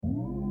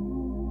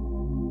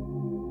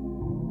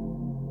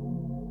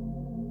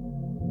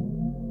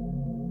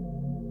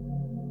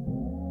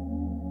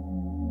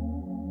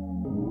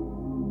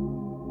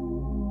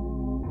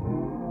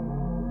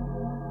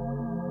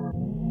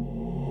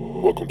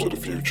Welcome to the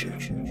future.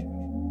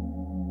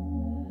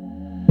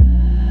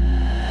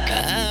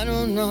 I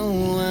don't know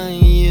why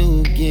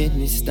you get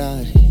me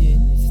started.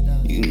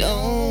 You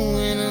know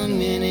in a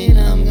minute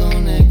I'm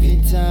gonna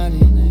get tired.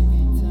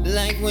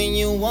 Like when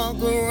you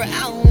walk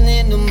around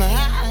in them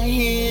high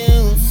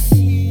heels.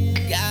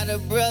 Got a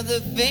brother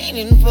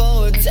fainting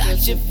for a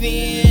touch of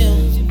feel.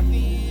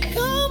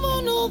 Come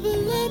on over,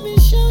 let me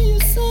show you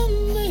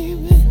something,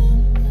 baby.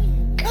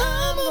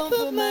 I'ma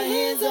put my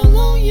hands all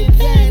on your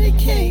patty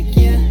cake,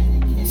 yeah.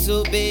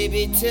 So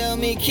baby, tell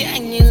me,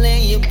 can you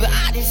lay your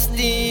body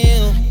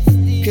still?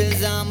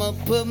 Cause I'ma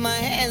put my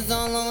hands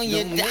all on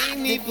your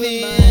Nique,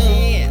 put my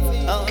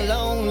hands all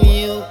on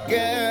you,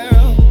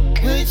 girl.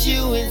 Put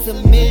you in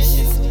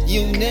submissions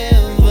you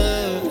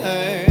never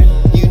heard.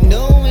 You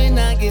know when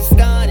I get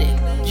started,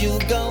 you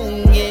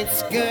gon' get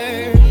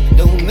scared.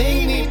 Don't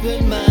make me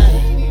put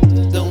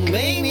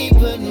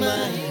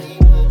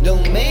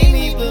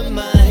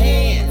my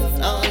hands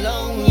all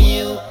on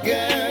you,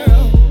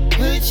 girl.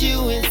 Put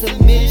you in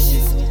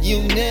submissions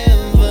you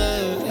never